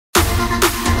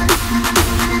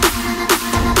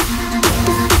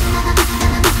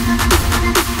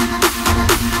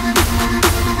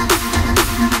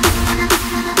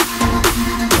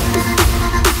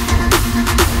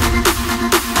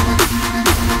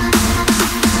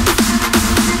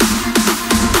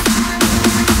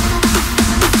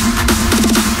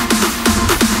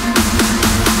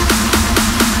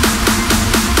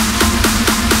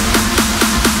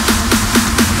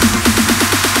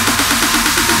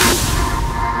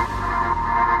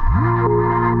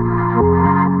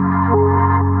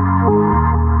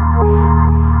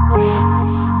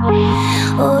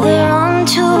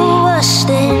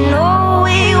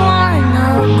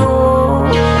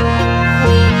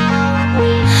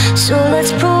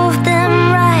let's prove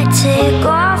them right. Take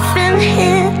off and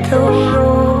hit the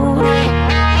road.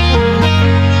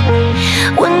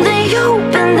 When they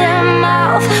open their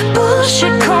mouth,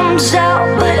 bullshit comes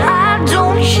out, but I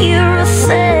don't hear a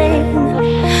thing.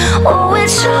 Oh,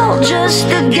 it's all just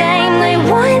a game they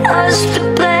want us to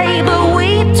play, but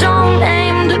we don't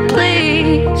aim to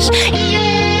please.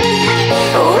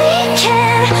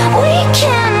 We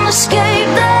can escape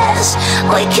this.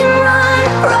 We can run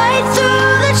right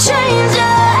through the chains,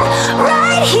 yeah.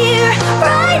 Right here,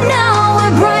 right now,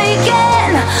 we're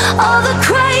breaking all the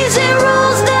crazy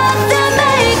rules that they're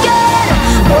making.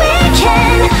 We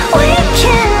can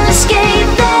escape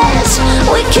this.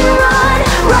 We can run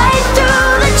right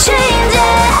through the chains,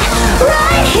 yeah.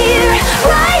 Right here,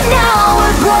 right now,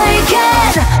 we're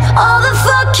breaking all the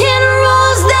fucking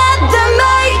rules that they're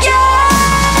making.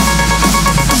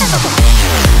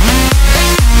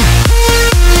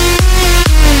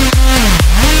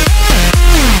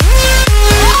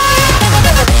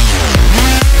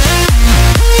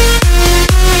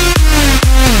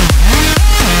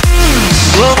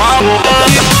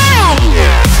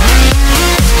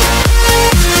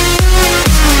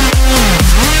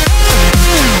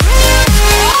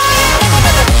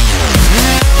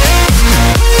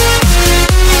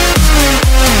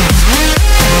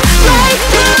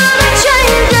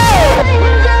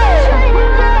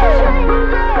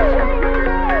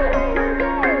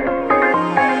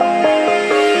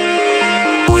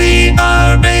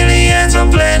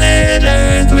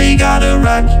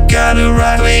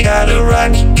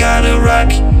 Gotta rock.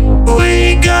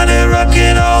 We gotta rock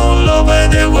it all over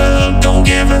the world. Don't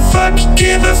give a fuck,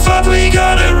 we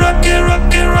gotta rock it,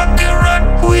 rock it, rock it, rock.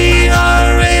 We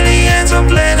are aliens on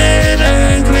planet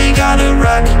Earth. We gotta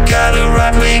rock,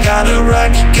 we gotta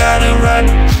rock,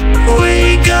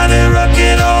 we gotta rock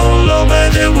it all over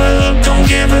the world. Don't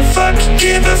give a fuck,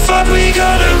 we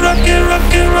gotta rock it,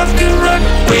 rock it, rock it, rock.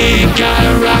 We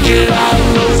gotta rock it all